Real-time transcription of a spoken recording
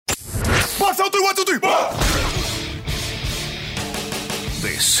on 3, 1, 2, 3.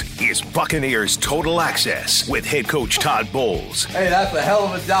 This is Buccaneers Total Access with head coach Todd Bowles. Hey, that's a hell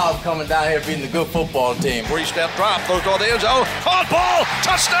of a job coming down here beating a good football team. 3-step drop, throws toward the end zone. Caught ball,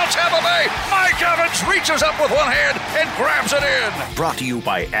 touchdown Tampa Bay. Mike Evans reaches up with one hand and grabs it in. Brought to you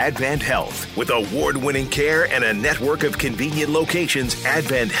by Advent Health. With award-winning care and a network of convenient locations,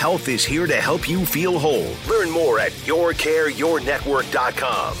 Advent Health is here to help you feel whole. Learn more at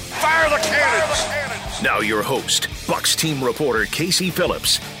yourcareyournetwork.com. Fire the cannons. Now your host, Bucs team reporter Casey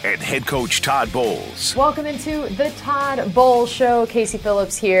Phillips and head coach Todd Bowles. Welcome into the Todd Bowles Show. Casey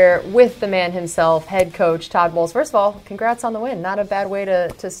Phillips here with the man himself, head coach Todd Bowles. First of all, congrats on the win. Not a bad way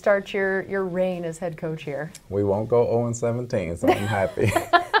to start your reign as head coach here. We won't go 0-17, so I'm happy.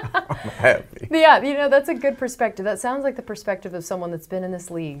 I'm happy. Yeah, that's a good perspective. That sounds like the perspective of someone that's been in this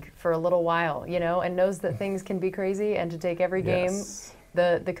league for a little while, and knows that things can be crazy, and to take every game,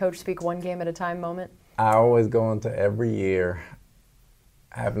 the coach speak one game at a time moment. I always go into every year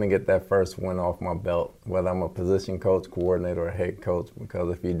having to get that first win off my belt, whether I'm a position coach, coordinator, or head coach,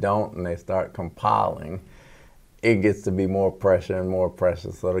 because if you don't and they start compiling, it gets to be more pressure and more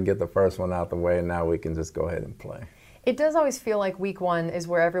pressure. So to get the first one out the way, now we can just go ahead and play. It does always feel like week one is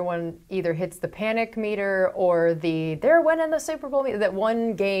where everyone either hits the panic meter or they're winning the Super Bowl meter. That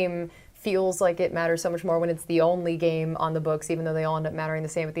one game feels like it matters so much more when it's the only game on the books, even though they all end up mattering the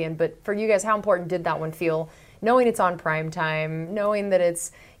same at the end. But for you guys, how important did that one feel? Knowing it's on prime time, knowing that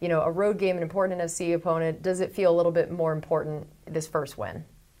it's a road game, an important NFC opponent, does it feel a little bit more important this first win?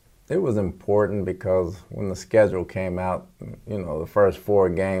 It was important because when the schedule came out, the first 4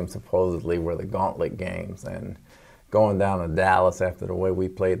 games supposedly were the gauntlet games, and going down to Dallas after the way we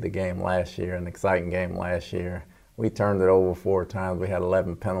played the game last year, an exciting game last year, we turned it over 4 times. We had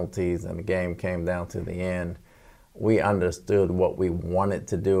 11 penalties, and the game came down to the end. We understood what we wanted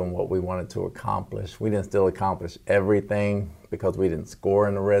to do and what we wanted to accomplish. We didn't still accomplish everything because we didn't score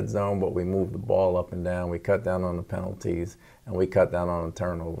in the red zone, but we moved the ball up and down. We cut down on the penalties, and we cut down on the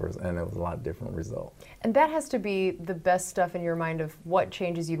turnovers, and it was a lot different result. And that has to be the best stuff in your mind of what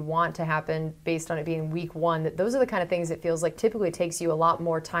changes you'd want to happen based on it being week one. That those are the kind of things it feels like typically takes you a lot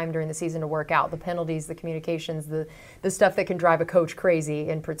more time during the season to work out. The penalties, the communications, the stuff that can drive a coach crazy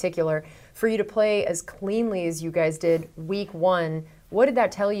in particular. For you to play as cleanly as you guys did week one, what did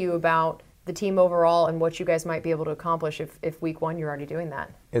that tell you about the team overall and what you guys might be able to accomplish if week one you're already doing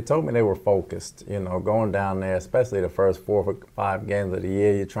that? It told me they were focused, going down there, especially the first 4 or 5 games of the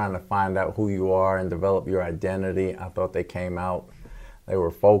year, you're trying to find out who you are and develop your identity. I thought they came out, they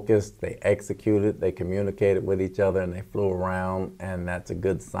were focused, they executed, they communicated with each other, and they flew around, and that's a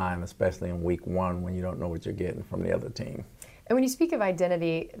good sign, especially in week one when you don't know what you're getting from the other team. And when you speak of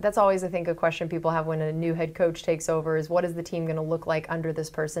identity, that's always, I think, a question people have when a new head coach takes over is what is the team going to look like under this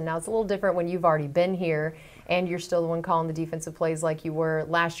person? Now, it's a little different when you've already been here and you're still the one calling the defensive plays like you were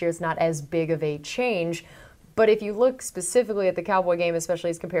last year. It's not as big of a change. But if you look specifically at the Cowboy game, especially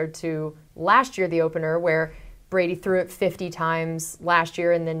as compared to last year, the opener, where Brady threw it 50 times last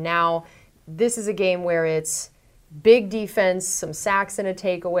year, and then now this is a game where it's big defense, some sacks and a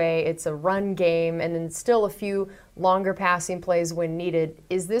takeaway, it's a run game, and then still a few longer passing plays when needed.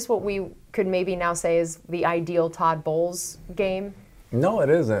 Is this what we could maybe now say is the ideal Todd Bowles game? No, it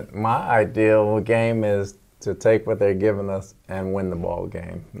isn't. My ideal game is to take what they're giving us and win the ball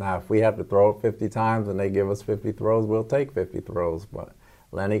game. Now, if we have to throw it 50 times and they give us 50 throws, we'll take 50 throws. But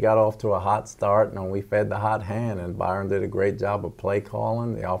Lenny got off to a hot start, and we fed the hot hand, and Byron did a great job of play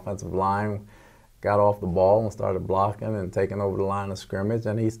calling. The offensive line got off the ball and started blocking and taking over the line of scrimmage,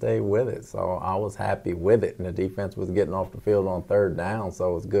 and he stayed with it. So I was happy with it, and the defense was getting off the field on 3rd down,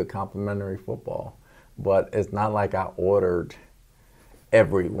 so it was good complementary football. But it's not like I ordered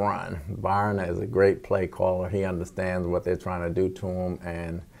every run. Byron is a great play caller. He understands what they're trying to do to him,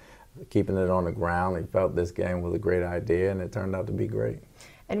 and keeping it on the ground, he felt this game was a great idea, and it turned out to be great.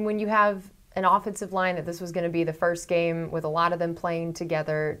 And when you have an offensive line that this was going to be the first game with a lot of them playing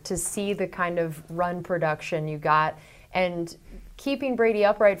together, to see the kind of run production you got and keeping Brady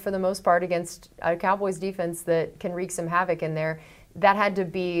upright for the most part against a Cowboys defense that can wreak some havoc in there, that had to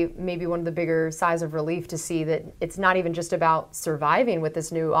be maybe one of the bigger sighs of relief to see that it's not even just about surviving with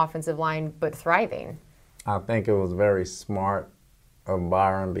this new offensive line, but thriving. I think it was very smart of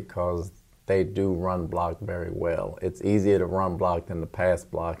Byron because they do run block very well. It's easier to run block than to pass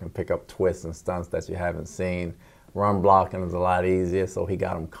block and pick up twists and stunts that you haven't seen. Run blocking is a lot easier, so he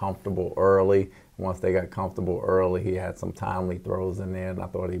got them comfortable early. Once they got comfortable early, he had some timely throws in there, and I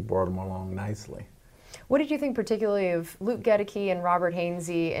thought he brought them along nicely. What did you think particularly of Luke Goedeke and Robert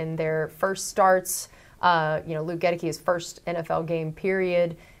Hainsey in their first starts? Luke Goedeke, his first NFL game,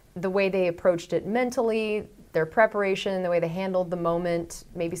 period. the way they approached it mentally, their preparation, the way they handled the moment,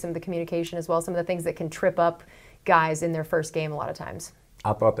 maybe some of the communication as well, some of the things that can trip up guys in their first game a lot of times?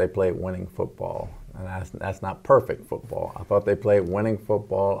 I thought they played winning football, and that's not perfect football. I thought they played winning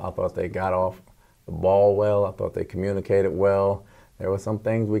football. I thought they got off the ball well. I thought they communicated well. There were some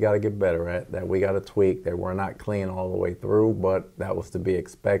things we got to get better at, that we got to tweak. They were not clean all the way through, but that was to be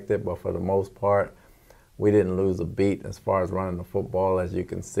expected. But for the most part, we didn't lose a beat as far as running the football, as you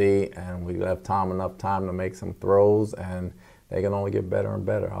can see, and we left Tom enough time to make some throws, and they can only get better and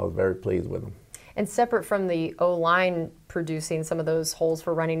better. I was very pleased with them. And separate from the O-line producing some of those holes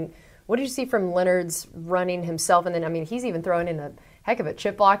for running, what did you see from Leonard's running himself? And then, I mean, he's even throwing in a heck of a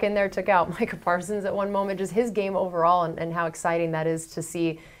chip block in there, took out Micah Parsons at one moment. Just his game overall, and how exciting that is to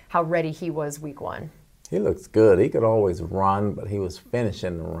see how ready he was week one. He looks good. He could always run, but he was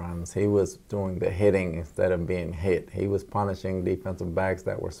finishing the runs. He was doing the hitting instead of being hit. He was punishing defensive backs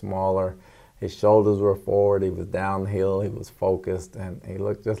that were smaller. His shoulders were forward. He was downhill. He was focused, and he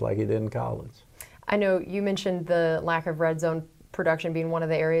looked just like he did in college. I know you mentioned the lack of red zone production being one of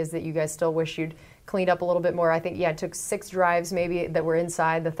the areas that you guys still wish you'd cleaned up a little bit more. I think, yeah, it took 6 drives maybe that were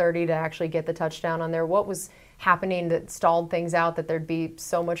inside the 30 to actually get the touchdown on there. What was happening that stalled things out, that there'd be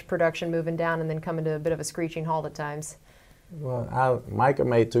so much production moving down and then coming to a bit of a screeching halt at times? Well, Micah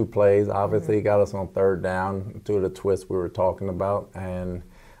made 2 plays. Obviously, he got us on 3rd down, 2 of the twists we were talking about, and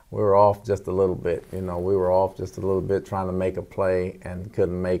we were off just a little bit. You know, we were off just a little bit trying to make a play and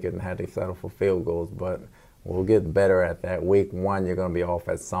couldn't make it and had to settle for field goals. But we'll get better at that. Week 1, you're going to be off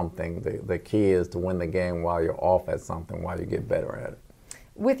at something. The key is to win the game while you're off at something, while you get better at it.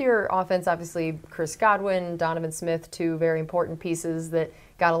 With your offense, obviously, Chris Godwin, Donovan Smith, 2 very important pieces that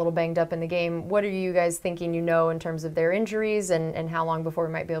got a little banged up in the game. What are you guys thinking, in terms of their injuries and how long before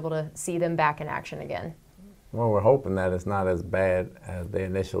we might be able to see them back in action again? Well, we're hoping that it's not as bad as they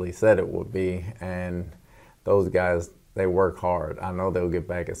initially said it would be. And those guys, they work hard. I know they'll get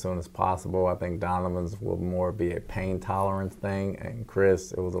back as soon as possible. I think Donovan's will more be a pain tolerance thing. And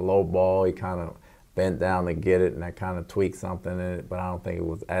Chris, it was a low ball. He kind of bent down to get it, and that kind of tweaked something in it. But I don't think it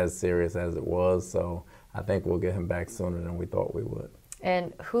was as serious as it was. So I think we'll get him back sooner than we thought we would.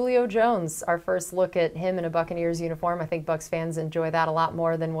 And Julio Jones, our first look at him in a Buccaneers uniform. I think Bucs fans enjoy that a lot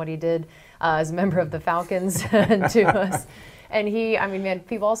more than what he did as a member of the Falcons to us. And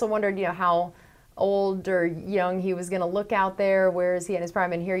people also wondered, how old or young he was going to look out there. Where is he in his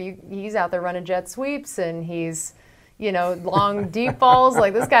prime? And here he's out there running jet sweeps, and he's, long deep balls.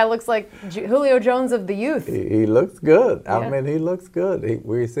 Like, this guy looks like Julio Jones of the youth. He looks good. Yeah. I mean, he looks good.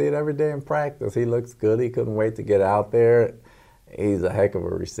 We see it every day in practice. He looks good. He couldn't wait to get out there. He's a heck of a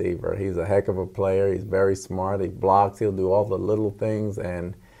receiver. He's a heck of a player. He's very smart. He blocks. He'll do all the little things,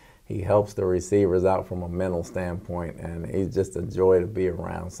 and he helps the receivers out from a mental standpoint, and he's just a joy to be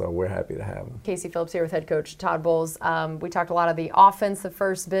around, so we're happy to have him. Casey Phillips here with head coach Todd Bowles. We talked a lot of the offense the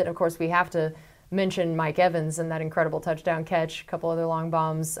first bit. Of course, we have to mention Mike Evans and that incredible touchdown catch, a couple other long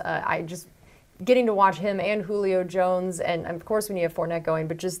bombs. Getting to watch him and Julio Jones, and of course when you have Fournette going,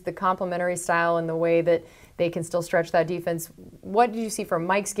 but just the complementary style and the way that they can still stretch that defense. What did you see from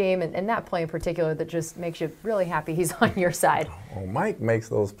Mike's game and that play in particular that just makes you really happy he's on your side? Well, Mike makes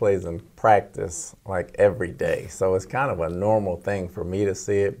those plays in practice like every day, so it's kind of a normal thing for me to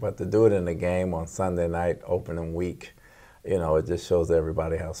see it, but to do it in the game on Sunday night, opening week, it just shows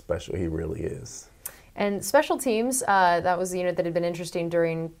everybody how special he really is. And special teams, that was the unit that had been interesting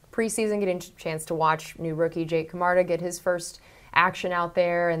during preseason, getting a chance to watch new rookie Jake Camarda get his first action out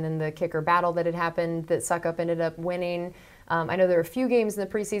there, and then the kicker battle that had happened that Suck Up ended up winning. I know there were a few games in the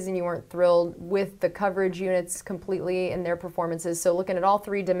preseason you weren't thrilled with the coverage units completely and their performances. So looking at all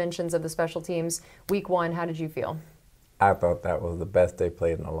 3 dimensions of the special teams, week 1, how did you feel? I thought that was the best they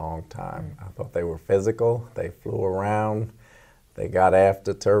played in a long time. I thought they were physical. They flew around. They got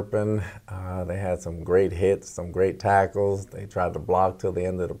after Turpin. They had some great hits, some great tackles. They tried to block till the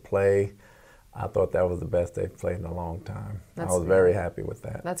end of the play. I thought that was the best they've played in a long time. I was very happy with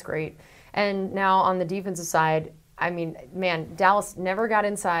that. That's great. And now on the defensive side, Dallas never got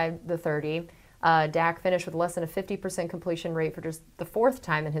inside the 30. Dak finished with less than a 50% completion rate for just the 4th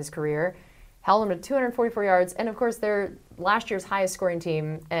time in his career. Held them to 244 yards, and of course they're last year's highest scoring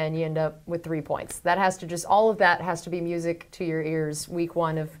team, and you end up with 3 points. All of that has to be music to your ears week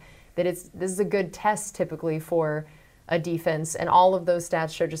 1 of that. This is a good test typically for a defense, and all of those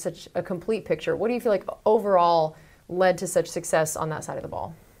stats show just such a complete picture. What do you feel like overall led to such success on that side of the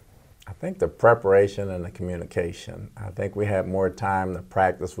ball? I think the preparation and the communication. I think we had more time to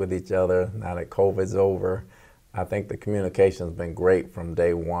practice with each other now that COVID's over. I think the communication's been great from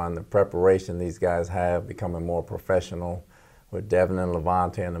day one. The preparation these guys have, becoming more professional. with Devin and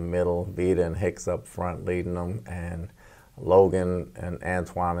Levante in the middle, Vita and Hicks up front leading them, and Logan and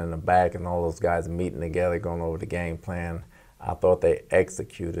Antoine in the back, and all those guys meeting together, going over the game plan. I thought they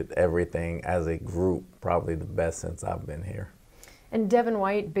executed everything as a group, probably the best since I've been here. And Devin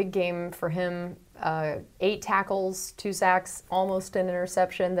White, big game for him. 8 tackles, 2 sacks, almost an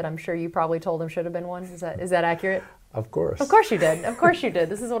interception that I'm sure you probably told him should have been one. Is that accurate? Of course. Of course you did. Of course you did.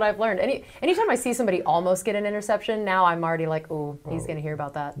 This is what I've learned. Anytime I see somebody almost get an interception, now I'm already like, ooh, he's going to hear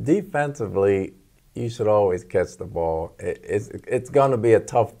about that. Defensively, you should always catch the ball. It's going to be a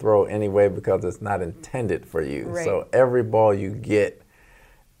tough throw anyway because it's not intended for you. Right. So every ball you get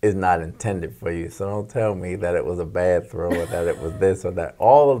is not intended for you. So don't tell me that it was a bad throw or that it was this or that.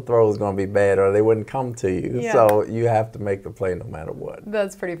 All the throws are going to be bad or they wouldn't come to you. Yeah. So you have to make the play no matter what.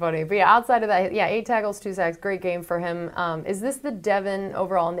 That's pretty funny. But yeah, outside of that, 8 tackles, 2 sacks, great game for him. Is this the Devin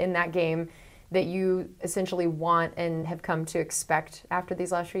overall in that game that you essentially want and have come to expect after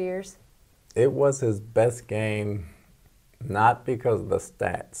these last few years? It was his best game, not because of the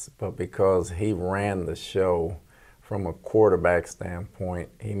stats, but because he ran the show. From a quarterback standpoint,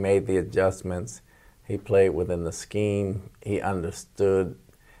 he made the adjustments, he played within the scheme, he understood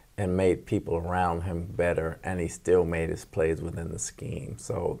and made people around him better, and he still made his plays within the scheme.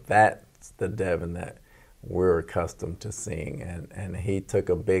 So that's the Devin that we're accustomed to seeing, and he took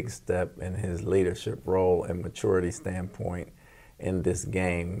a big step in his leadership role and maturity standpoint in this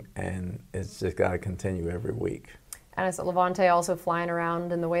game, and it's just got to continue every week. And I saw Levante also flying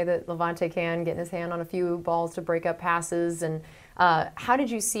around in the way that Levante can, getting his hand on a few balls to break up passes. And how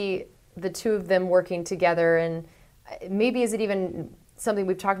did you see the two of them working together? And maybe is it even something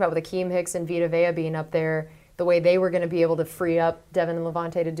we've talked about with Akeem Hicks and Vita Vea being up there, the way they were going to be able to free up Devin and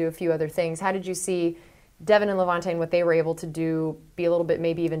Levante to do a few other things? How did you see Devin and Levante and what they were able to do be a little bit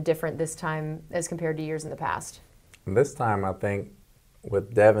maybe even different this time as compared to years in the past? This time, I think,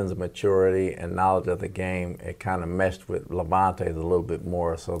 with Devin's maturity and knowledge of the game, it kind of meshed with Levante's a little bit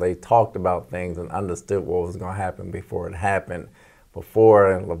more. So they talked about things and understood what was going to happen before it happened.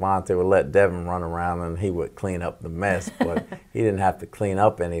 Before, Levante would let Devin run around and he would clean up the mess, but he didn't have to clean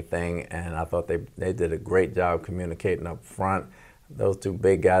up anything. And I thought they did a great job communicating up front. Those two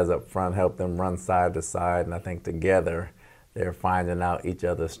big guys up front helped them run side to side, and I think together they're finding out each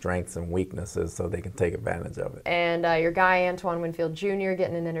other's strengths and weaknesses so they can take advantage of it. And your guy, Antoine Winfield Jr.,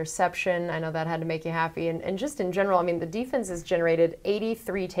 getting an interception. I know that had to make you happy. And just in general, I mean, the defense has generated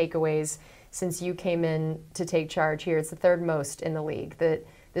 83 takeaways since you came in to take charge here. It's the 3rd most in the league. That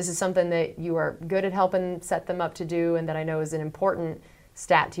this is something that you are good at helping set them up to do, and that I know is an important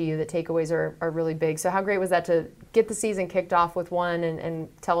stat to you, that takeaways are really big. So how great was that to get the season kicked off with one, and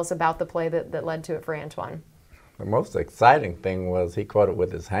tell us about the play that led to it for Antoine? The most exciting thing was he caught it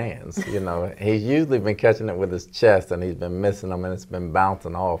with his hands. You know, he's usually been catching it with his chest, and he's been missing them, and it's been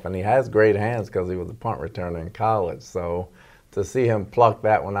bouncing off. And he has great hands because he was a punt returner in college. So to see him pluck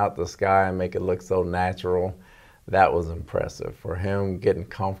that one out the sky and make it look so natural, that was impressive. For him getting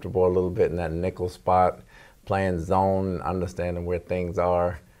comfortable a little bit in that nickel spot, playing zone, understanding where things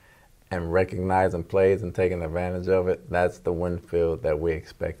are, and recognizing plays and taking advantage of it, that's the Winfield that we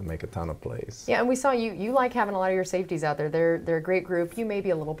expect to make a ton of plays. Yeah, and we saw you like having a lot of your safeties out there. They're a great group. You may be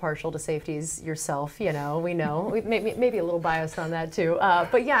a little partial to safeties yourself, you know, we know. We maybe a little biased on that too.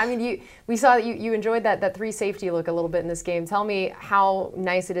 But yeah, I mean, we saw that you enjoyed that 3 safety look a little bit in this game. Tell me how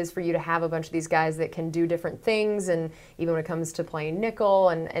nice it is for you to have a bunch of these guys that can do different things, and even when it comes to playing nickel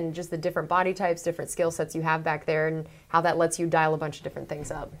and just the different body types, different skill sets you have back there, and how that lets you dial a bunch of different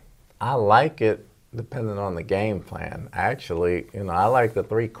things up. I like it depending on the game plan. Actually, you know, I like the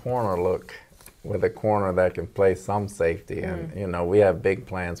 3-corner look with a corner that can play some safety. And, you know, we have big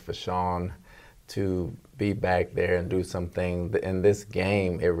plans for Sean to be back there and do some things. In this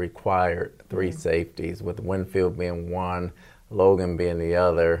game, it required 3 safeties, with Winfield being one, Logan being the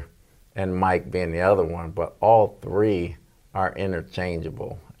other, and Mike being the other one. But all 3 are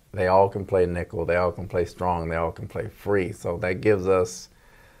interchangeable. They all can play nickel, they all can play strong, they all can play free. So that gives us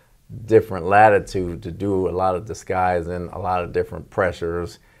different latitude to do a lot of disguising, a lot of different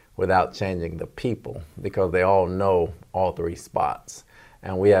pressures without changing the people, because they all know all 3 spots.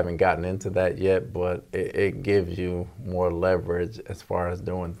 And we haven't gotten into that yet, but it gives you more leverage as far as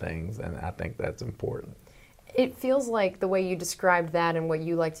doing things, and I think that's important. It feels like the way you described that and what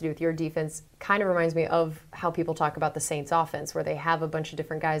you like to do with your defense kind of reminds me of how people talk about the Saints offense, where they have a bunch of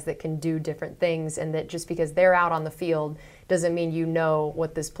different guys that can do different things, and that just because they're out on the field doesn't mean you know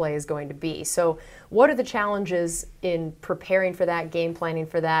what this play is going to be. So what are the challenges in preparing for that, game planning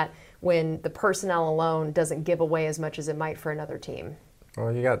for that, when the personnel alone doesn't give away as much as it might for another team?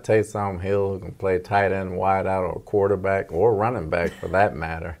 Well, you got Taysom Hill, who can play tight end, wide out, or quarterback, or running back for that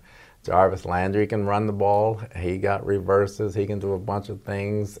matter. Jarvis Landry can run the ball. He got reverses. He can do a bunch of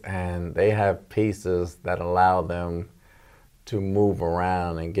things, and they have pieces that allow them to move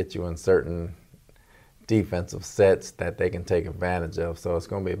around and get you in certain defensive sets that they can take advantage of. So it's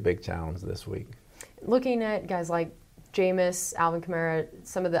going to be a big challenge this week. Looking at guys like Jameis, Alvin Kamara,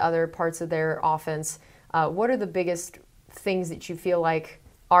 some of the other parts of their offense, what are the biggest things that you feel like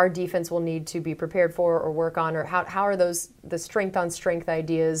our defense will need to be prepared for or work on, or how are the strength on strength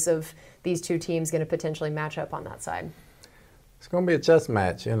ideas of these two teams going to potentially match up on that side? It's going to be a chess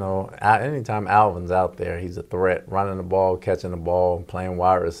match. You know, anytime Alvin's out there, he's a threat, running the ball, catching the ball, playing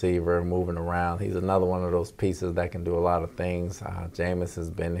wide receiver, moving around. He's another one of those pieces that can do a lot of things. Jameis has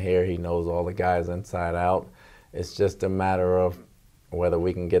been here. He knows all the guys inside out. It's just a matter of whether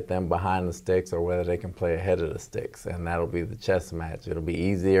we can get them behind the sticks or whether they can play ahead of the sticks, and that'll be the chess match. It'll be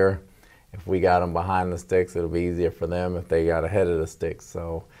easier if we got them behind the sticks. It'll be easier for them if they got ahead of the sticks.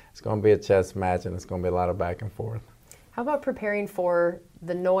 So it's going to be a chess match, and it's going to be a lot of back and forth. How about preparing for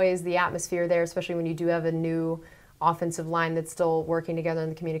the noise, the atmosphere there, especially when you do have a new offensive line that's still working together in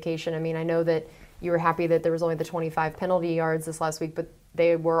the communication? I mean, I know that you were happy that there was only the 25 penalty yards this last week, but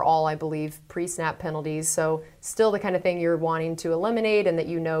they were all, I believe, pre-snap penalties. So still the kind of thing you're wanting to eliminate and that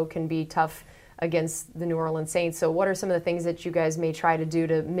you know can be tough against the New Orleans Saints. So what are some of the things that you guys may try to do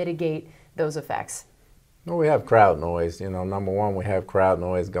to mitigate those effects? Well, we have crowd noise. You know, number one, we have crowd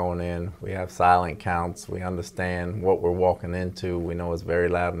noise going in. We have silent counts. We understand what we're walking into. We know it's very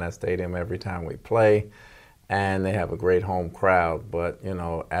loud in that stadium every time we play. And they have a great home crowd. But, you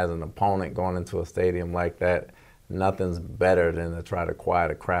know, as an opponent going into a stadium like that, nothing's better than to try to quiet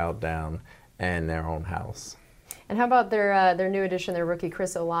a crowd down in their own house. And how about their new addition, their rookie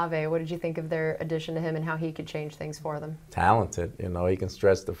Chris Olave? What did you think of their addition to him and how he could change things for them? Talented. You know, he can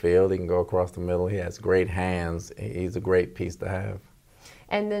stretch the field. He can go across the middle. He has great hands. He's a great piece to have.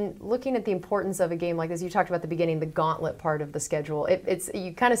 And then looking at the importance of a game like this, you talked about at the beginning, the gauntlet part of the schedule.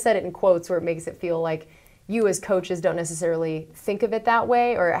 You kind of said it in quotes where it makes it feel like you as coaches don't necessarily think of it that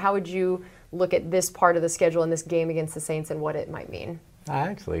way, or how would you look at this part of the schedule and this game against the Saints and what it might mean? I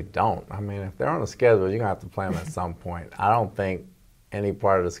actually don't. I mean, if they're on the schedule, you're going to have to play them at some point. I don't think any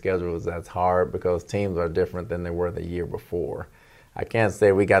part of the schedule is that's hard because teams are different than they were the year before. I can't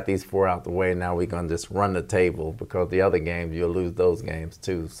say we got these 4 out the way, now we're going to just run the table, because the other games, you'll lose those games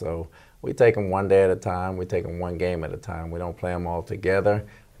too. So we take them one day at a time. We take them one game at a time. We don't play them all together.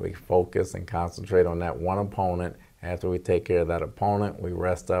 We focus and concentrate on that one opponent. After we take care of that opponent, we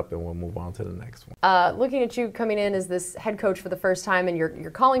rest up and we'll move on to the next one. Looking at you coming in as this head coach for the first time, and you're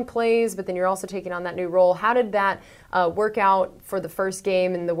calling plays, but then you're also taking on that new role. How did that work out for the first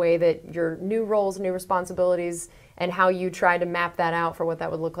game in the way that your new roles, new responsibilities, and how you tried to map that out for what that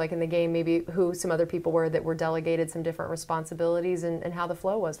would look like in the game, maybe who some other people were that were delegated some different responsibilities, and how the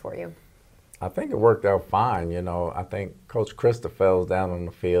flow was for you? I think it worked out fine. You know, I think Coach Christopher's down on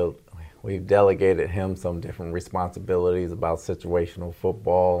the field. We've delegated him some different responsibilities about situational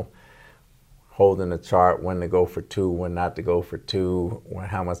football, holding the chart, when to go for 2, when not to go for 2,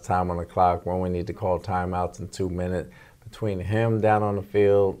 how much time on the clock, when we need to call timeouts in 2 minutes. Between him down on the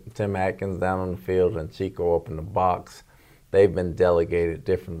field, Tim Atkins down on the field, and Chico up in the box, they've been delegated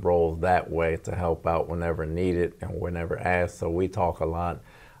different roles that way to help out whenever needed and whenever asked. So we talk a lot.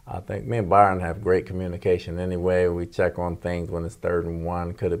 I think me and Byron have great communication anyway. We check on things when it's 3rd and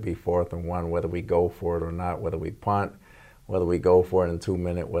 1. Could it be 4th and 1, whether we go for it or not, whether we punt, whether we go for it in 2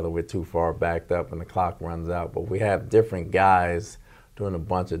 minutes, whether we're too far backed up and the clock runs out. But we have different guys doing a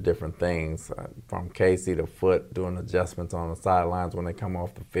bunch of different things, from Casey to Foot doing adjustments on the sidelines when they come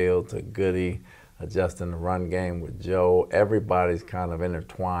off the field, to Goedeke adjusting the run game with Joe. Everybody's kind of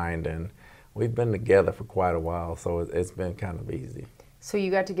intertwined, and we've been together for quite a while, so it's been kind of easy. So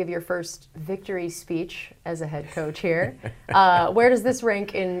you got to give your first victory speech as a head coach here. Where does this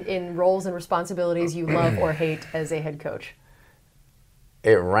rank in roles and responsibilities you love or hate as a head coach?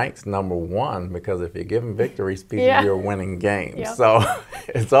 It ranks number 1, because if you're giving victory speeches, you're winning games. Yep. So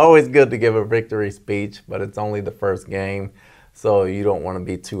it's always good to give a victory speech, but it's only the first game. So you don't want to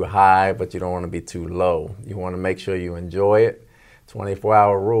be too high, but you don't want to be too low. You want to make sure you enjoy it.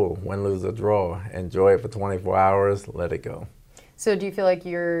 24-hour rule, win, lose, or draw. Enjoy it for 24 hours, let it go. So do you feel like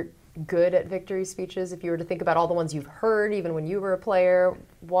you're good at victory speeches? If you were to think about all the ones you've heard, even when you were a player,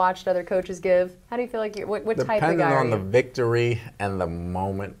 watched other coaches give, how do you feel like what type of guy are you? Depending on the victory and the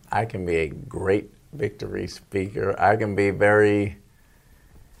moment, I can be a great victory speaker. I can be very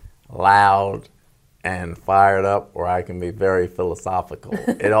loud and fired up, or I can be very philosophical.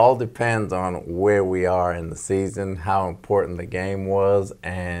 It all depends on where we are in the season, how important the game was,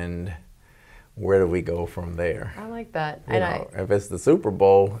 and where do we go from there. I like that. If it's the Super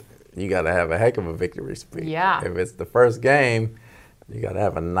Bowl, you got to have a heck of a victory speech. Yeah. If it's the first game, you got to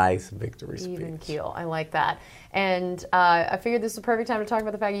have a nice victory speech. Even keel. I like that. And I figured this is the perfect time to talk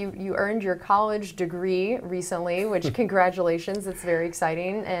about the fact you earned your college degree recently, which congratulations. It's very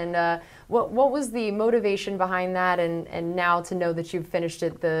exciting. And what was the motivation behind that, and now to know that you've finished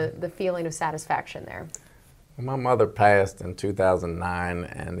it, the feeling of satisfaction there? Well, my mother passed in 2009,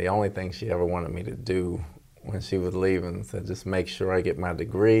 and the only thing she ever wanted me to do when she was leaving said, just make sure I get my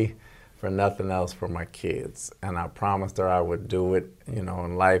degree, for nothing else, for my kids. And I promised her I would do it. You know,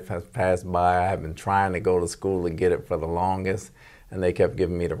 and life has passed by. I have been trying to go to school to get it for the longest, and they kept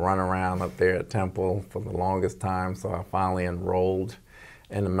giving me the runaround up there at Temple for the longest time. So I finally enrolled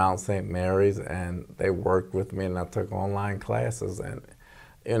in the Mount St. Mary's, and they worked with me, and I took online classes. And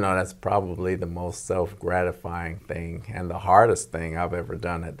you know, that's probably the most self-gratifying thing and the hardest thing I've ever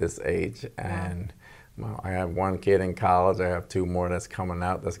done at this age. And I have one kid in college. I have two more that's coming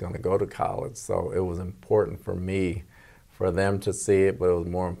out that's going to go to college. So it was important for me, for them to see it, but it was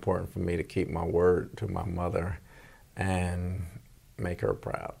more important for me to keep my word to my mother and make her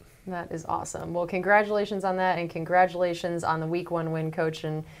proud. That is awesome. Well, congratulations on that, and congratulations on the Week 1 win, Coach,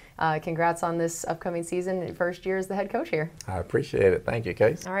 and congrats on this upcoming season. First year as the head coach here. I appreciate it. Thank you,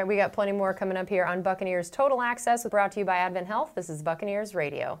 Case. All right, we got plenty more coming up here on Buccaneers Total Access, brought to you by Advent Health. This is Buccaneers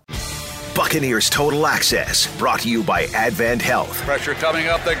Radio. Buccaneers Total Access, brought to you by Advent Health. Pressure coming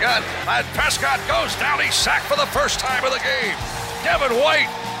up the gut, and Prescott goes down. He's sacked for the first time of the game. Devin White,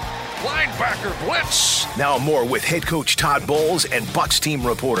 linebacker blitz. Now more with head coach Todd Bowles and Bucs team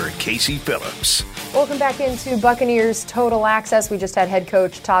reporter Casey Phillips. Welcome back into Buccaneers Total Access. We just had head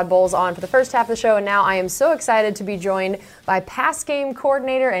coach Todd Bowles on for the first half of the show, and now I am so excited to be joined by pass game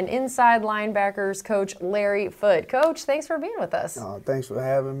coordinator and inside linebackers coach Larry Foote. Coach, thanks for being with us. Thanks for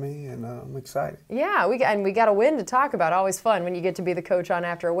having me, and I'm excited. Yeah, we got a win to talk about. Always fun when you get to be the coach on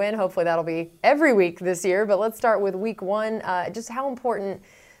after a win. Hopefully that'll be every week this year, but let's start with Week 1. Just how important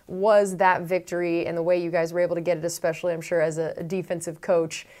was that victory and the way you guys were able to get it, especially, I'm sure, as a defensive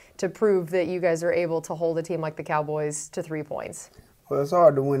coach, to prove that you guys are able to hold a team like the Cowboys to 3 points? Well, it's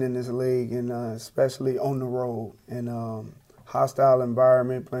hard to win in this league, and especially on the road. And hostile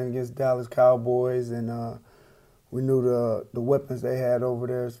environment, playing against Dallas Cowboys, and we knew the weapons they had over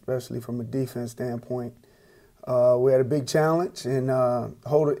there, especially from a defense standpoint. We had a big challenge, and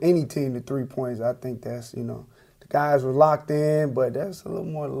holding any team to 3 points, I think that's, the guys were locked in, but that's a little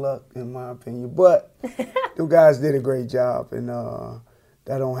more luck in my opinion. But the guys did a great job, and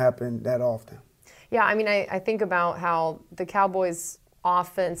that don't happen that often. Yeah, I mean, I think about how the Cowboys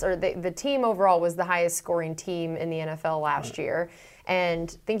offense, or the team overall, was the highest scoring team in the NFL last year. And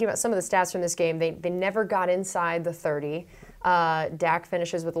thinking about some of the stats from this game, they never got inside the 30. Dak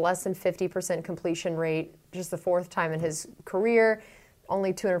finishes with less than 50% completion rate, just the fourth time in his career.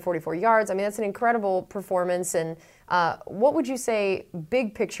 Only 244 yards. I mean, that's an incredible performance. And what would you say,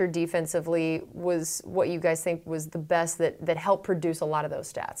 big picture defensively, was what you guys think was the best that helped produce a lot of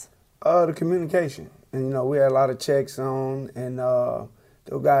those stats? The communication. And, we had a lot of checks on, and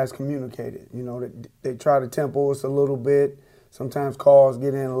those guys communicated. They try to tempo us a little bit. Sometimes calls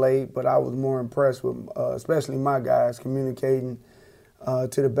get in late, but I was more impressed with, especially my guys, communicating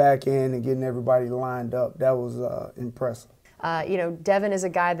to the back end and getting everybody lined up. That was impressive. Devin is a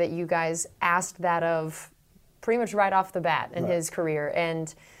guy that you guys asked that of pretty much right off the bat in his career.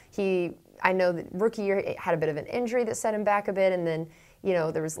 And I know that rookie year had a bit of an injury that set him back a bit. And then,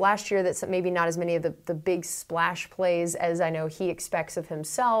 there was last year that's maybe not as many of the big splash plays as I know he expects of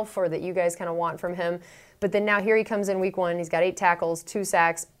himself, or that you guys kind of want from him. But then now here he comes in Week 1. He's got 8 tackles, 2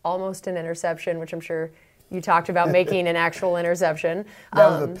 sacks, almost an interception, which I'm sure you talked about making an actual interception. That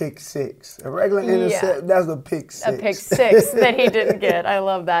was a pick 6. A regular interception, that was a pick 6. A pick 6 that he didn't get. I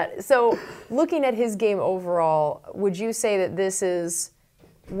love that. So looking at his game overall, would you say that this is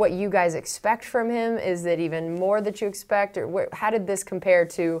what you guys expect from him? Is it even more that you expect? Or how did this compare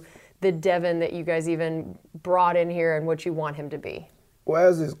to the Devin that you guys even brought in here and what you want him to be? Well,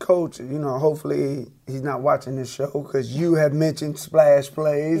 as his coach, hopefully he's not watching this show, because you have mentioned splash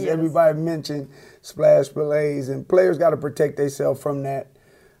plays. Yes. Everybody mentioned splash plays, and players got to protect themselves from that,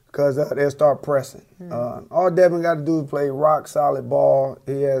 because they'll start pressing. All Devin got to do is play rock solid ball.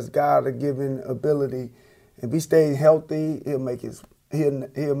 He has God-given ability. If he stays healthy, he'll make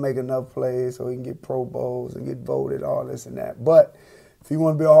enough plays so he can get Pro Bowls and get voted, all this and that. But if he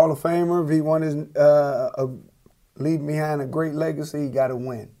want to be a Hall of Famer, if he want to leave behind a great legacy, he got to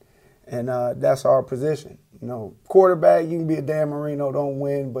win. And that's our position. You know, quarterback, you can be a Dan Marino, don't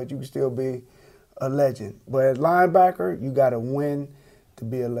win, but you can still be a legend. But as linebacker, you got to win to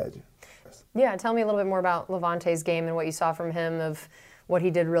be a legend. Yeah, tell me a little bit more about Levante's game and what you saw from him, of what he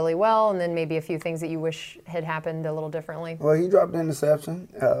did really well, and then maybe a few things that you wish had happened a little differently. Well, he dropped an interception.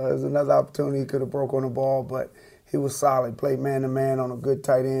 It was another opportunity he could have broke on the ball, but he was solid. Played man-to-man on a good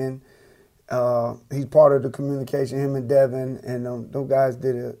tight end. He's part of the communication, him and Devin, and those guys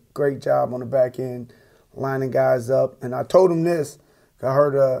did a great job on the back end, lining guys up. And I told him this, I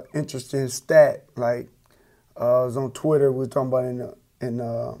heard an interesting stat. Like, it was on Twitter, we were talking about in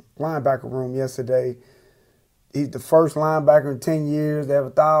the linebacker room yesterday. He's the first linebacker in 10 years to have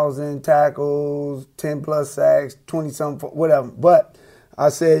 1,000 tackles, 10-plus sacks, 20-something, whatever. But I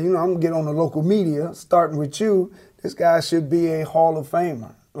said, you know, I'm going to get on the local media, starting with you. This guy should be a Hall of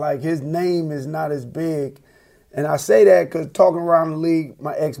Famer. Like, his name is not as big. And I say that because talking around the league,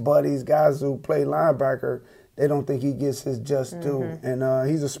 my ex-buddies, guys who play linebacker, they don't think he gets his just due. And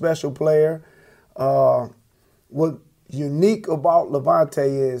he's a special player. What's unique about Levante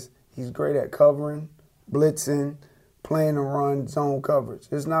is he's great at covering, blitzing, playing and run, zone coverage.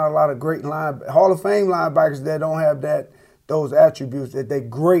 There's not a lot of great Hall of Fame linebackers that don't have those attributes, that they're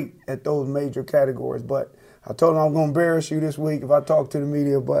great at those major categories. But I told him I'm going to embarrass you this week if I talk to the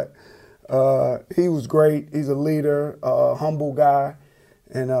media. But he was great. He's a leader, humble guy,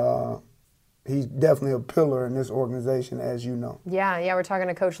 and he's definitely a pillar in this organization, as you know. Yeah, we're talking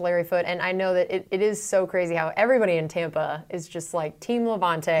to Coach Larry Foote, and I know that it is so crazy how everybody in Tampa is just like Team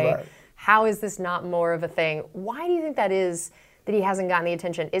Levante. Right. How is this not more of a thing? Why do you think that is, that he hasn't gotten the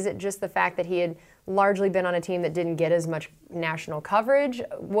attention? Is it just the fact that he had largely been on a team that didn't get as much national coverage?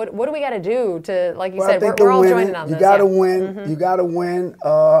 What do we got to do to, like you said, we're all joining on this. You got to win. You got to win.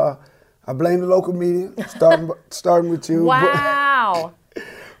 I blame the local media, starting with you. Wow.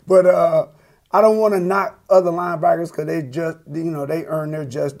 But I don't want to knock other linebackers because they just, they earn their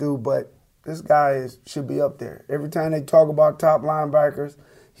just due. But this guy should be up there. Every time they talk about top linebackers,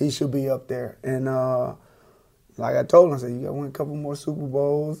 he should be up there. And like I told him, I said, you got to win a couple more Super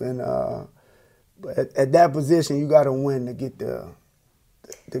Bowls. And but at that position, you got to win to get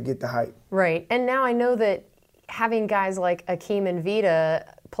the hype. Right. And now I know that having guys like Akeem and Vita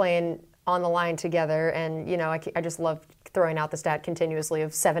playing on the line together, and, I just love throwing out the stat continuously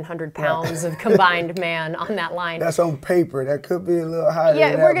of 700 pounds of combined man on that line. That's on paper. That could be a little higher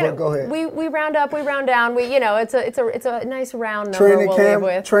than that, but go ahead. We round up, we round down. It's a nice round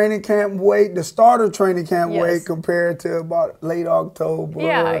number. Training camp weight, the starter training camp weight compared to about late October.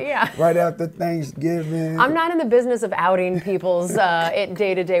 Yeah. Right after Thanksgiving. I'm not in the business of outing people's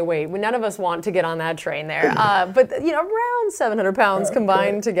day-to-day weight. None of us want to get on that train there. But around 700 pounds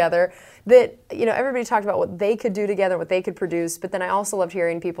combined together. That, everybody talked about what they could do together, what they could produce, but then I also loved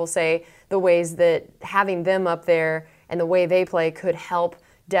hearing people say the ways that having them up there and the way they play could help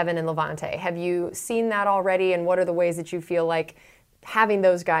Devin and Levante. Have you seen that already, and what are the ways that you feel like having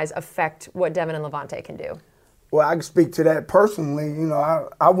those guys affect what Devin and Levante can do? Well, I can speak to that personally.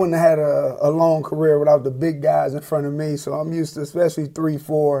 I wouldn't have had a long career without the big guys in front of me, so I'm used to, especially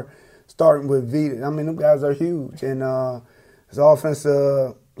 3-4, starting with Vita. I mean, them guys are huge, and as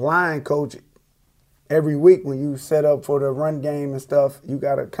offensive line coach, every week when you set up for the run game and stuff, you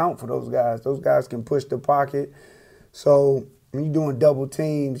got to account for those guys. Those guys can push the pocket. So when you're doing double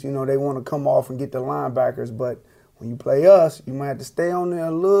teams, they want to come off and get the linebackers. But when you play us, you might have to stay on there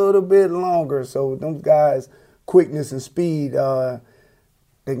a little bit longer. So those guys, quickness and speed, they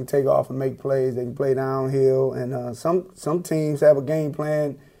can take off and make plays. They can play downhill. And some teams have a game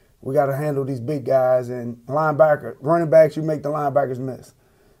plan. We got to handle these big guys. And running backs, you make the linebackers miss.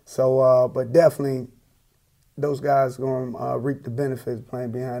 So, but definitely those guys are going to reap the benefits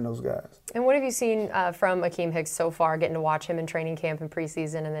playing behind those guys. And what have you seen from Akeem Hicks so far, getting to watch him in training camp and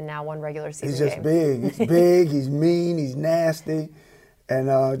preseason and then now one regular season game? He's just big. He's big, he's mean, he's nasty.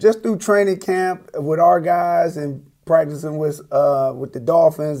 And just through training camp with our guys and practicing with the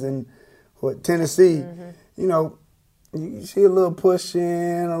Dolphins and with Tennessee, you see a little push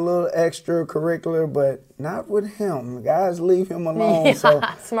in, a little extracurricular, but not with him. The guys leave him alone. Yeah, so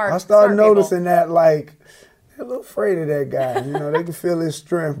smart. I started noticing that, like, they're a little afraid of that guy. They can feel his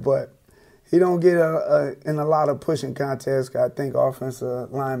strength, but he don't get in a lot of pushing contests. I think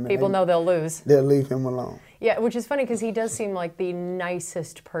offensive linemen. People know they'll lose. They'll leave him alone. Yeah, which is funny because he does seem like the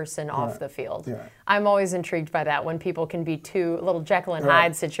nicest person off the field. Yeah. I'm always intrigued by that when people can be a little Jekyll and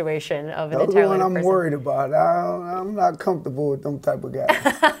Hyde situation of an That's the entirely one I'm different person. worried about. I'm not comfortable with them type of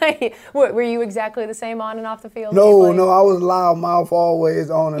guys. What, were you exactly the same on and off the field? No, I was loudmouth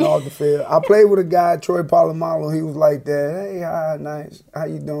always on and off the field. I played with a guy, Troy Polamalu. He was like that. Hey, hi, nice. How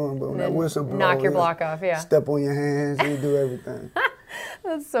you doing? But when that whistle blows, knock your block off, yeah. Step on your hands. You do everything.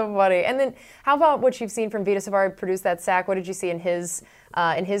 That's so funny. And then, how about what you've seen from Vita Savard produce that sack? What did you see in his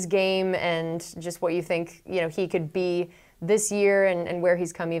game, and just what you think he could be this year, and where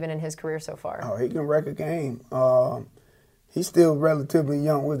he's come even in his career so far? Oh, he can wreck a game. He's still relatively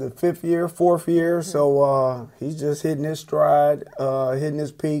young. Was it fourth year? So he's just hitting his stride, hitting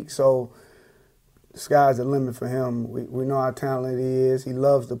his peak. So the sky's the limit for him. We know how talented he is. He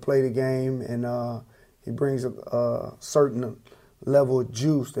loves to play the game, and he brings a certain level of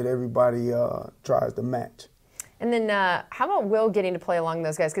juice that everybody tries to match. And then how about Will getting to play along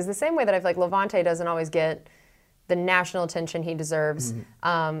those guys? Because the same way that I feel like Levante doesn't always get the national attention he deserves,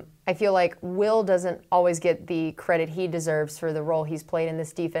 I feel like Will doesn't always get the credit he deserves for the role he's played in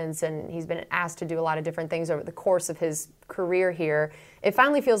this defense, and he's been asked to do a lot of different things over the course of his career here. It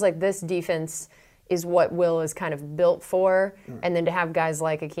finally feels like this defense is what Will is kind of built for, and then to have guys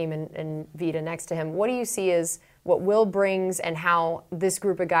like Akeem and Vita next to him. What do you see as what Will brings, and how this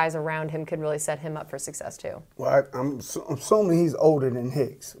group of guys around him could really set him up for success too? Well, I'm assuming he's older than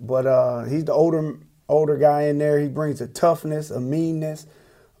Hicks, but he's the older guy in there. He brings a toughness, a meanness.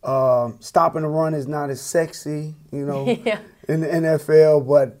 Stopping the run is not as sexy, in the NFL,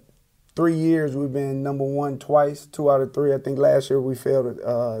 but 3 years we've been number one twice, 2 out of 3. I think last year we failed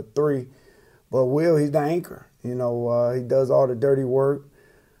at 3. But Will, he's the anchor. He does all the dirty work,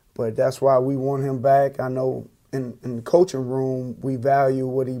 but that's why we want him back. I know in the coaching room, we value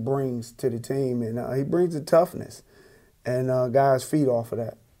what he brings to the team, and he brings the toughness, and guys feed off of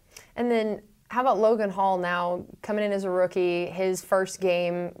that. And then how about Logan Hall now coming in as a rookie, his first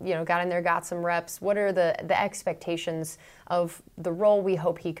game, got in there, got some reps. What are the expectations of the role we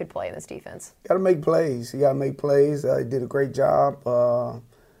hope he could play in this defense? Got to make plays. He got to make plays. He did a great job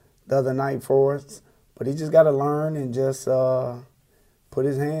the other night for us, but he just got to learn and just put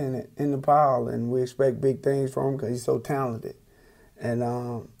his hand in the pile, and we expect big things from him because he's so talented. And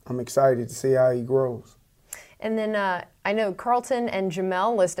I'm excited to see how he grows. And then I know Carlton and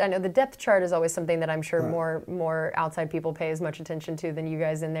Jamel list. I know the depth chart is always something that I'm sure more outside people pay as much attention to than you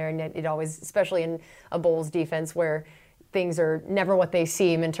guys in there. And it always, especially in a Bulls defense where things are never what they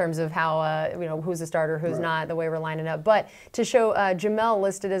seem in terms of how, who's a starter, who's not, the way we're lining up. But to show Jamel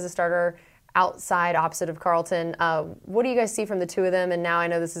listed as a starter outside, opposite of Carlton, what do you guys see from the two of them? And now I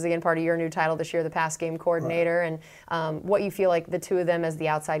know this is, again, part of your new title this year, the pass game coordinator, and what you feel like the two of them as the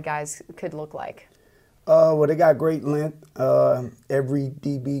outside guys could look like. Well, they got great length. Every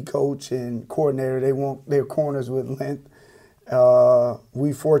DB coach and coordinator, they want their corners with length.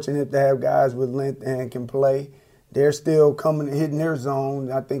 We fortunate to have guys with length and can play. They're still coming and hitting their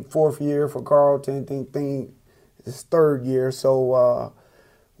zone. I think 4th year for Carlton. I think it's 3rd year. So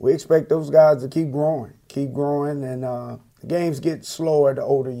we expect those guys to keep growing. And the games get slower the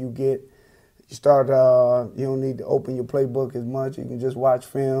older you get. You start, you don't need to open your playbook as much. You can just watch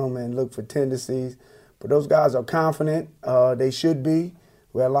film and look for tendencies. But those guys are confident. They should be.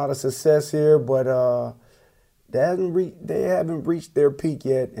 We had a lot of success here, but they haven't reached their peak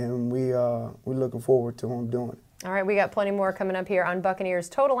yet, and we're looking forward to them doing it. All right, we got plenty more coming up here on Buccaneers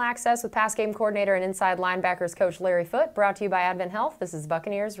Total Access with pass game coordinator and inside linebackers coach Larry Foote, brought to you by Advent Health. This is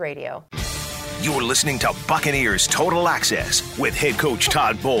Buccaneers Radio. You're listening to Buccaneers Total Access with head coach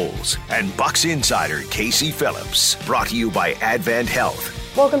Todd Bowles and Bucs insider Casey Phillips, brought to you by Advent Health.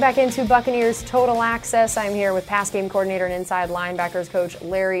 Welcome back into Buccaneers Total Access. I'm here with pass game coordinator and inside linebackers coach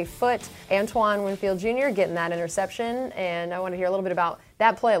Larry Foote. Antoine Winfield Jr. getting that interception, and I want to hear a little bit about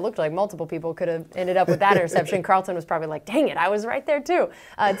that play. It looked like multiple people could have ended up with that interception. Carlton was probably like, dang it, I was right there too.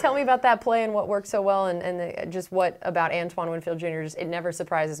 Tell me about that play and what worked so well, and just what about Antoine Winfield Jr. It never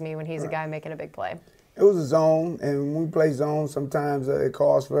surprises me when he's a guy making a big play. It was a zone, and when we play zone, sometimes it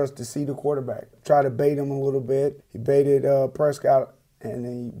calls for us to see the quarterback. Try to bait him a little bit. He baited Prescott, and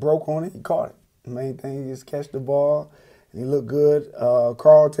he broke on it. He caught it. The main thing is catch the ball, and he looked good.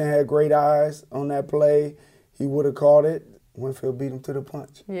 Carlton had great eyes on that play. He would have caught it. Winfield beat him to the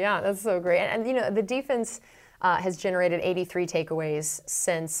punch. Yeah, that's so great. And the defense has generated 83 takeaways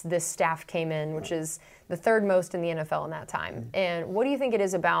since this staff came in, which is the 3rd most in the NFL in that time. And what do you think it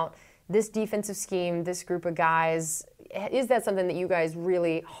is about this defensive scheme, this group of guys? Is that something that you guys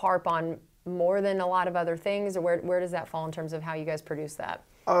really harp on more than a lot of other things, or where does that fall in terms of how you guys produce that?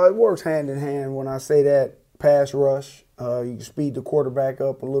 It works hand in hand. When I say that, pass rush. You can speed the quarterback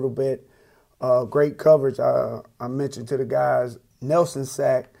up a little bit. Great coverage. I mentioned to the guys, Nelson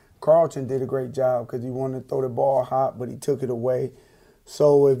sack. Carlton did a great job because he wanted to throw the ball hot, but he took it away.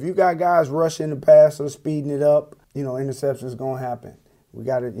 So if you got guys rushing the passer, speeding it up, interception is going to happen. We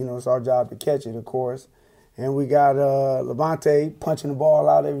got it, it's our job to catch it, of course. And we got Levante punching the ball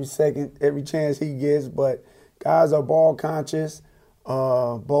out every chance he gets. But guys are ball conscious.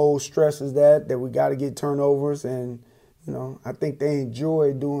 Bowles stresses that we got to get turnovers. And, I think they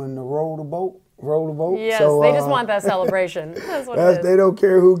enjoy doing the roll the boat. Yes, so, they just want that celebration. That's what it is. They don't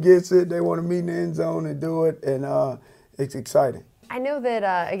care who gets it. They want to meet in the end zone and do it, and it's exciting. I know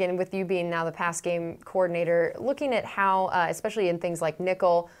that, again, with you being now the pass game coordinator, looking at how, especially in things like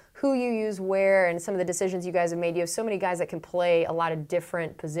nickel, who you use where and some of the decisions you guys have made, you have so many guys that can play a lot of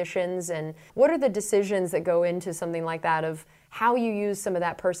different positions. And what are the decisions that go into something like that of how you use some of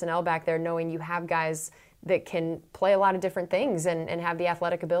that personnel back there, knowing you have guys that can play a lot of different things and have the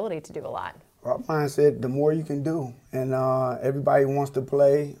athletic ability to do a lot? Our mindset, the more you can do. And everybody wants to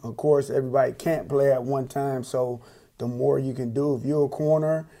play. Of course, everybody can't play at one time, so the more you can do. If you're a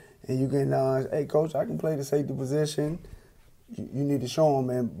corner and you can, hey, Coach, I can play the safety position, you need to show them.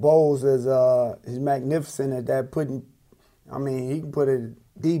 And Bowles is magnificent at that he can put a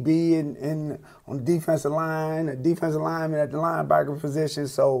DB in on the defensive line, a defensive lineman at the linebacker position.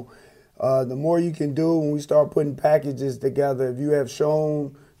 So the more you can do when we start putting packages together, if you have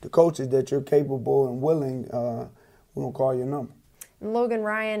shown the coaches that you're capable and willing, we're going to call your number. Logan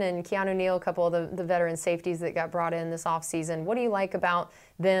Ryan and Keanu Neal, a couple of the veteran safeties that got brought in this offseason. What do you like about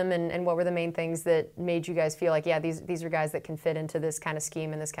them, and what were the main things that made you guys feel like, yeah, these are guys that can fit into this kind of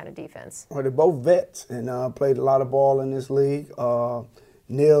scheme and this kind of defense? Well, they're both vets and played a lot of ball in this league.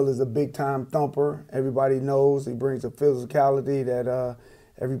 Neal is a big-time thumper. Everybody knows he brings a physicality that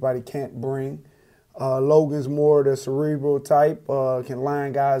everybody can't bring. Logan's more the cerebral type, can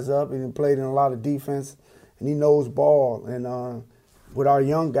line guys up, and he played in a lot of defense, and he knows ball. And with our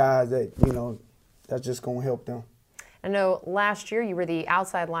young guys, that's just going to help them. I know last year you were the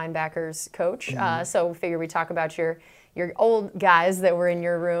outside linebackers coach, so figure we talk about your old guys that were in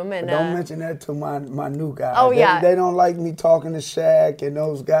your room. And don't mention that to my new guys. Oh, yeah. They don't like me talking to Shaq and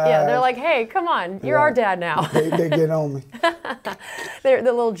those guys. Yeah, they're like, hey, come on, you're our dad now. They get on me. They're a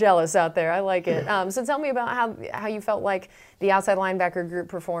little jealous out there. I like it. So tell me about how you felt like the outside linebacker group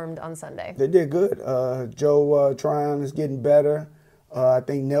performed on Sunday. They did good. Joe Tryon is getting better. I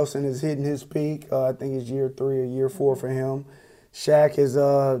think Nelson is hitting his peak. I think it's year 3 or year 4 for him. Shaq is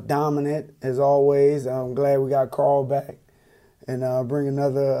dominant, as always. I'm glad we got Carl back. And bring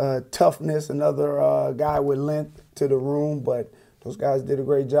another toughness, another guy with length to the room. But those guys did a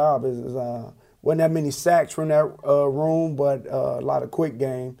great job. Wasn't that many sacks from that room, but a lot of quick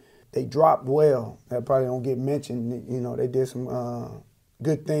game. They dropped well. That probably don't get mentioned. They did some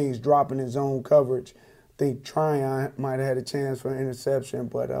good things dropping in zone coverage. I think Tryon might have had a chance for an interception,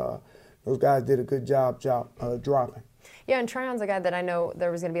 but those guys did a good job dropping. Yeah, and Tryon's a guy that I know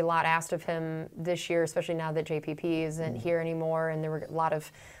there was going to be a lot asked of him this year, especially now that JPP isn't here anymore, and there were a lot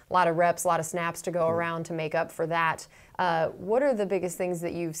of reps, a lot of snaps to go around to make up for that. What are the biggest things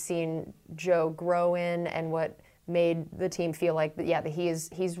that you've seen Joe grow in, and what made the team feel like, that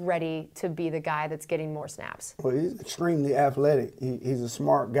he's ready to be the guy that's getting more snaps? Well, he's extremely athletic. He's a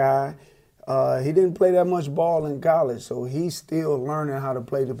smart guy. He didn't play that much ball in college, so he's still learning how to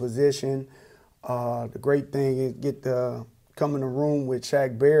play the position. The great thing is come in the room with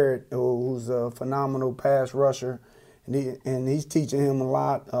Shaq Barrett, who's a phenomenal pass rusher, and he's teaching him a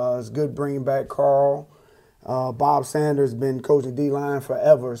lot. It's good bringing back Carl. Bob Sanders been coaching D-line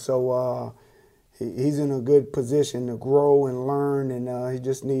forever, so he's in a good position to grow and learn, and he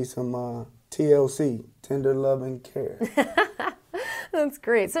just needs some TLC, tender love and care. That's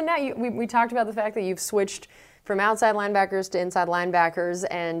great. So now we talked about the fact that you've switched from outside linebackers to inside linebackers,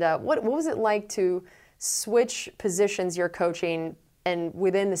 and what was it like to switch positions you're coaching and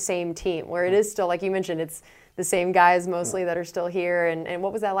within the same team, where it is still, like you mentioned, it's the same guys mostly that are still here, and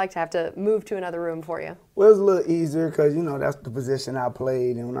what was that like to have to move to another room for you? Well, it was a little easier because, that's the position I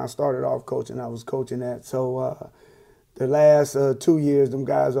played, and when I started off coaching, I was coaching that. So the last 2 years, them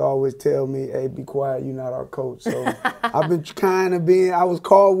guys always tell me, hey, be quiet, you're not our coach. So I've been I was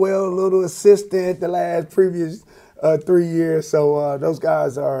Caldwell, a little assistant the previous 3 years. So those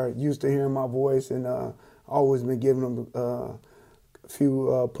guys are used to hearing my voice, and always been giving them a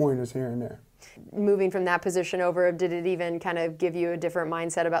few pointers here and there. Moving from that position over, did it even kind of give you a different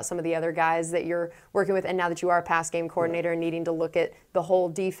mindset about some of the other guys that you're working with? And now that you are a pass game coordinator and needing to look at the whole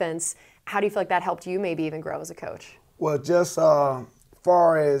defense, how do you feel like that helped you maybe even grow as a coach? Well, just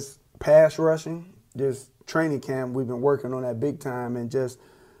far as pass rushing, just training camp, we've been working on that big time, and just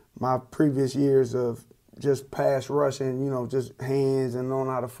my previous years of just pass rushing, just hands and knowing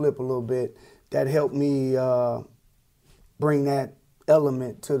how to flip a little bit, that helped me bring that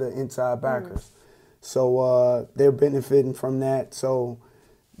element to the inside backers. So they're benefiting from that. So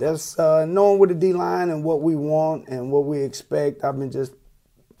that's knowing with the D-line and what we want and what we expect. I've been just,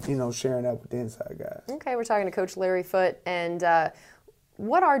 sharing that with the inside guys. Okay, we're talking to Coach Larry Foote. And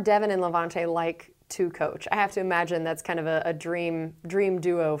what are Devin and Levante like to coach? I have to imagine that's kind of a dream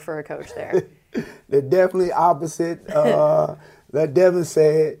duo for a coach there. They're definitely opposite. Like Devin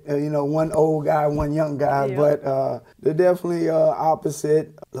said, one old guy, one young guy, Yeah. but they're definitely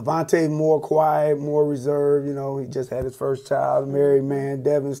opposite. Levante more quiet, more reserved. He just had his first child, married man.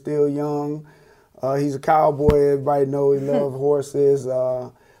 Devin's still young. He's a cowboy. Everybody knows he loves horses.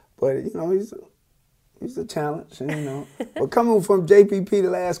 But he's a challenge, But coming from JPP the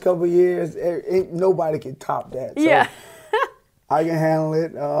last couple of years, ain't nobody can top that. So Yeah. I can handle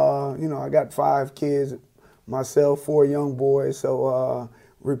it. I got 5 kids myself, 4 young boys. So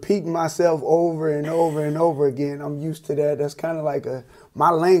repeating myself over and over and over again, I'm used to that. That's kind of like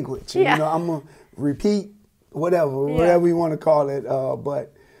my language. Yeah. I'm going to repeat whatever you want to call it.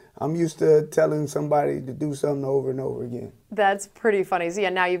 But I'm used to telling somebody to do something over and over again. That's pretty funny. So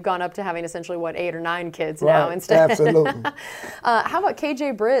now you've gone up to having essentially 8 or 9 kids Right, now instead. absolutely. How about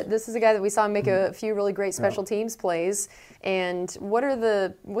KJ Britt? This is a guy that we saw make a few really great special teams plays. And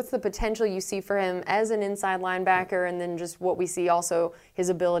what's the potential you see for him as an inside linebacker, and then just what we see also his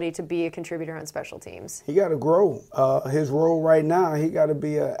ability to be a contributor on special teams? He got to grow. His role right now, he got to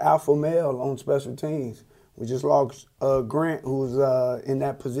be an alpha male on special teams. We just lost Grant, who was in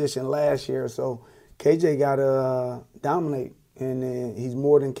that position last year. So KJ got to dominate, and he's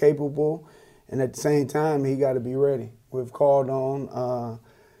more than capable. And at the same time, he got to be ready. We've called on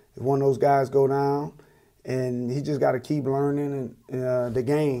if one of those guys go down, and he just got to keep learning the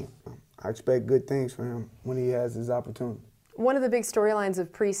game. I expect good things for him when he has his opportunity. One of the big storylines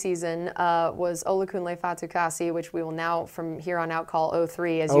of preseason was Olukunle Fatukasi, which we will now from here on out call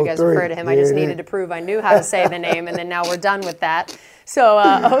 03, as you guys refer to him. I just needed to prove I knew how to say the name, and then now we're done with that.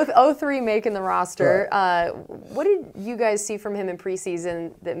 So 03 making the roster. Right. What did you guys see from him in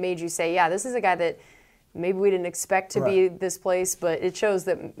preseason that made you say, yeah, this is a guy that maybe we didn't expect to be this place, but it shows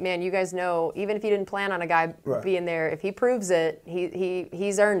that, man, you guys know, even if you didn't plan on a guy being there, if he proves it,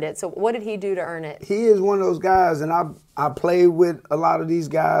 he's earned it. So what did he do to earn it? He is one of those guys, and I played with a lot of these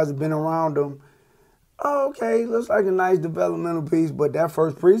guys, been around them. Oh, okay, looks like a nice developmental piece, but that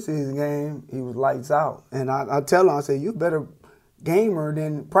first preseason game, he was lights out. And I tell him, I say, you're a better gamer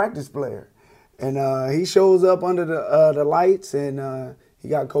than practice player. And he shows up under the lights, and he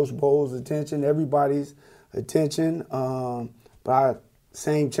got Coach Bowles' attention, everybody's attention. But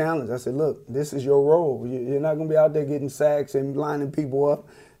same challenge. I said, look, this is your role. You're not going to be out there getting sacks and lining people up.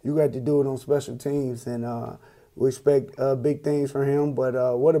 You got to do it on special teams. And we expect big things from him.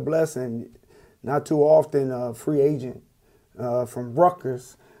 But what a blessing. Not too often a free agent from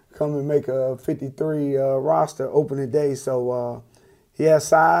Rutgers come and make a 53 roster opening day. So he has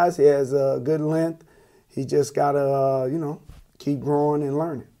size. He has good length. He just got to, keep growing and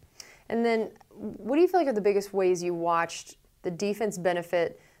learning. And then what do you feel like are the biggest ways you watched the defense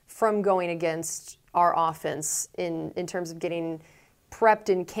benefit from going against our offense in terms of getting prepped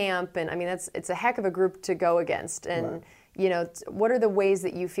in camp? And I mean, it's a heck of a group to go against. And, what are the ways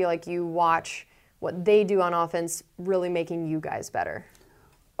that you feel like you watch what they do on offense really making you guys better?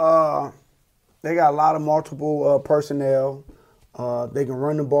 They got a lot of multiple personnel. They can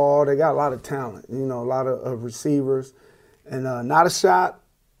run the ball. They got a lot of talent, a lot of receivers. And not a shot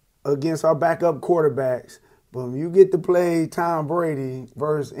against our backup quarterbacks, but when you get to play Tom Brady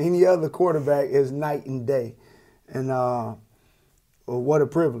versus any other quarterback, it's night and day. And what a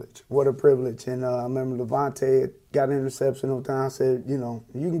privilege, what a privilege. And I remember Levante got an interception on time, said, you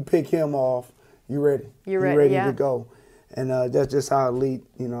can pick him off, you're ready. You're ready to go. And that's just how elite,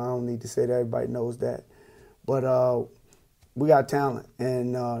 I don't need to say that, everybody knows that. But we got talent.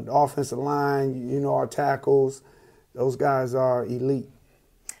 And the offensive line, our tackles, those guys are elite.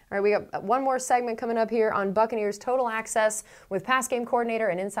 All right, we got one more segment coming up here on Buccaneers Total Access with pass game coordinator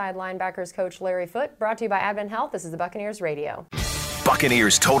and inside linebackers coach Larry Foote, brought to you by Advent Health. This is the Buccaneers Radio.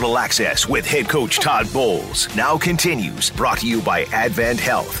 Buccaneers Total Access with head coach Todd Bowles now continues, brought to you by Advent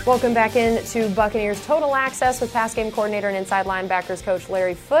Health. Welcome back in to Buccaneers Total Access with pass game coordinator and inside linebackers coach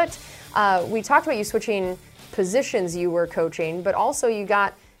Larry Foote. We talked about you switching positions you were coaching, but also you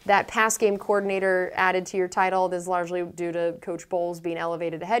got that pass game coordinator added to your title. This is largely due to Coach Bowles being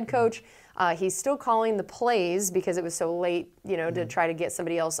elevated to head coach. He's still calling the plays because it was so late, to try to get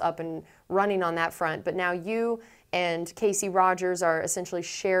somebody else up and running on that front. But now you and Casey Rogers are essentially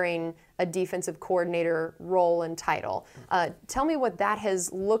sharing a defensive coordinator role and title. Tell me what that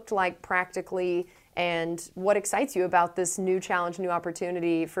has looked like practically and what excites you about this new challenge, new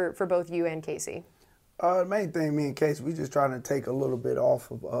opportunity for both you and Casey. The main thing, me and Casey, we just trying to take a little bit off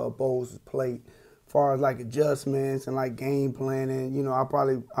of Bowles' plate as far as like adjustments and like game planning.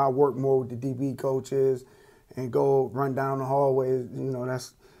 I work more with the DB coaches and go run down the hallways.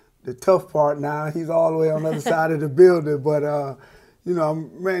 That's the tough part now. He's all the way on the other side of the building. But,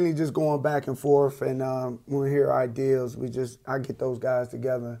 I'm mainly just going back and forth. And when we hear ideas, I get those guys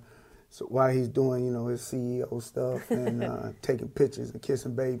together. So while he's doing, his CEO stuff and taking pictures and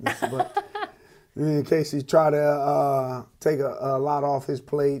kissing babies. But me and Casey try to take a lot off his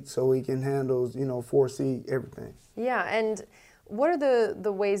plate so he can handle, foresee everything. Yeah, and what are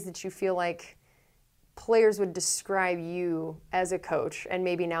the ways that you feel like players would describe you as a coach, and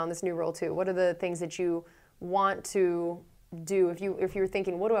maybe now in this new role too? What are the things that you want to do? If you were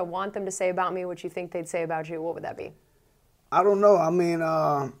thinking, what do I want them to say about me, what you think they'd say about you, what would that be? I don't know. I mean,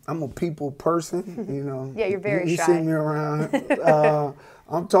 I'm a people person, Yeah, you're very shy. You see me around.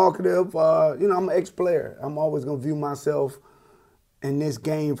 I'm talkative. I'm an ex-player. I'm always going to view myself in this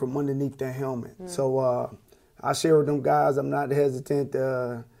game from underneath the helmet. So I share with them guys. I'm not hesitant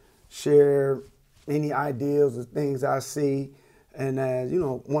to share any ideas or things I see. And as,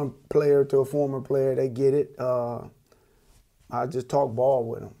 one player to a former player, they get it. I just talk ball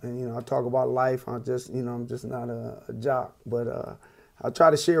with them. And, I talk about life. I'm just not a jock. But I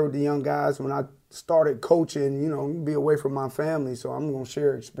try to share with the young guys. When I started coaching, be away from my family. So I'm going to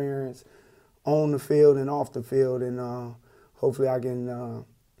share experience on the field and off the field. And hopefully I can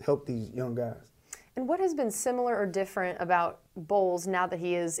help these young guys. And what has been similar or different about Bowles now that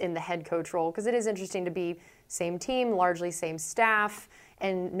he is in the head coach role? Because it is interesting to be same team, largely same staff,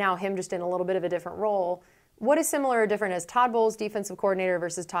 and now him just in a little bit of a different role. What is similar or different as Todd Bowles defensive coordinator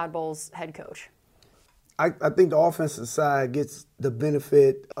versus Todd Bowles head coach? I think the offensive side gets the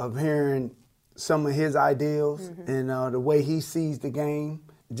benefit of hearing some of his ideals and the way he sees the game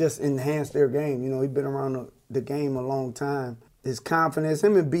just enhance their game. He's been around the game a long time. His confidence,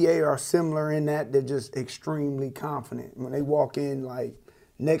 him and BA are similar in that they're just extremely confident. When they walk in, like,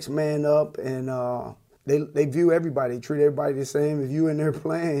 next man up, and they view everybody, they treat everybody the same. If you in there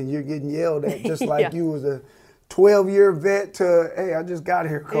playing, you're getting yelled at just like you was a 12-year vet to, hey, I just got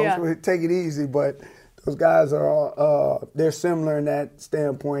here, coach, take it easy. But those guys are all, they're similar in that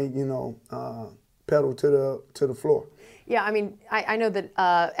standpoint, pedal to the floor. Yeah, I mean, I know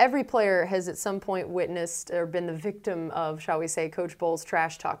that every player has at some point witnessed or been the victim of, shall we say, Coach Bowles'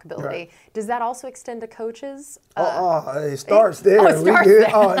 trash talk ability. Right. Does that also extend to coaches? It starts there.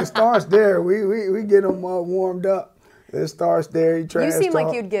 It starts there. We get them warmed up. It starts there. You seem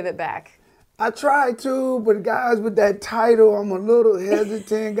like you'd give it back. I try to, but guys with that title, I'm a little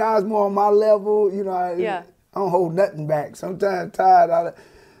hesitant. Guys more on my level, I don't hold nothing back. Sometimes Todd,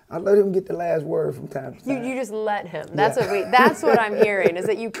 I let him get the last word from time to time. You just let him. That's what I'm hearing, is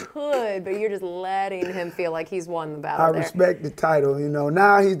that you could, but you're just letting him feel like he's won the battle. I respect the title,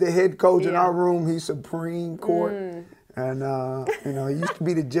 Now he's the head coach in our room. He's Supreme Court. And, he used to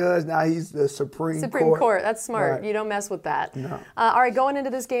be the judge. Now he's the Supreme Court. That's smart. Right. You don't mess with that. No. All right, going into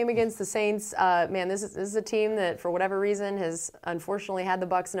this game against the Saints, this is a team that, for whatever reason, has unfortunately had the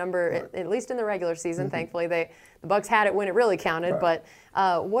Bucs number, at least in the regular season. Thankfully, the Bucs had it when it really counted. Right.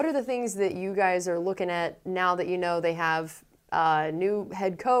 But what are the things that you guys are looking at now that they have a new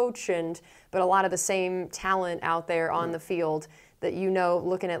head coach but a lot of the same talent out there on the field that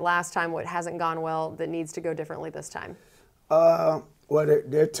looking at last time what hasn't gone well that needs to go differently this time? Well,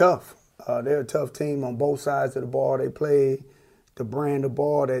 they're tough. They're a tough team on both sides of the ball. They play the brand of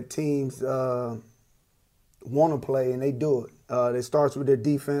ball that teams want to play, and they do it. It starts with their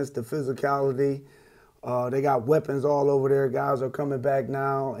defense, the physicality. They got weapons all over there. Guys are coming back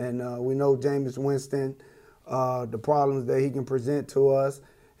now, and we know Jameis Winston, the problems that he can present to us.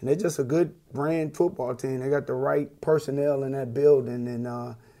 And they're just a good brand football team. They got the right personnel in that building, and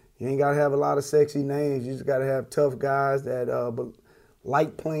you ain't got to have a lot of sexy names. You just got to have tough guys that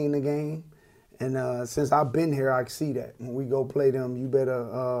like playing the game. And since I've been here, I see that. When we go play them, you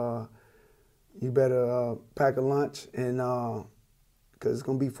better pack a lunch, and because it's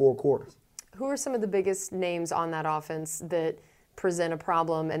going to be 4 quarters. Who are some of the biggest names on that offense that present a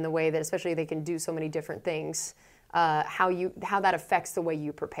problem in the way that, especially they can do so many different things? how that affects the way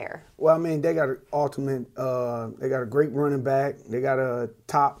you prepare. Well, I mean, they got an ultimate. They got a great running back. They got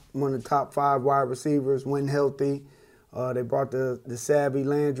one of the top 5 wide receivers when healthy. They brought the savvy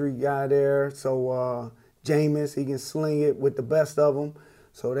Landry guy there. So Jameis, he can sling it with the best of them.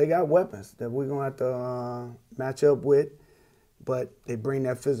 So they got weapons that we're gonna have to match up with. But they bring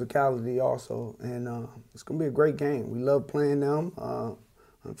that physicality also, and it's gonna be a great game. We love playing them.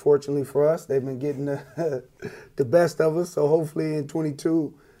 Unfortunately for us, they've been getting the best of us. So hopefully in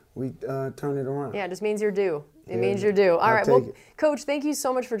 22 we turn it around. Yeah, it just means you're due. It means you're due. All right, well, it. Coach, thank you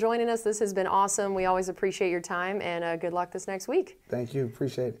so much for joining us. This has been awesome. We always appreciate your time, and good luck this next week. Thank you.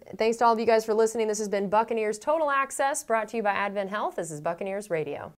 Appreciate it. Thanks to all of you guys for listening. This has been Buccaneers Total Access, brought to you by Advent Health. This is Buccaneers Radio.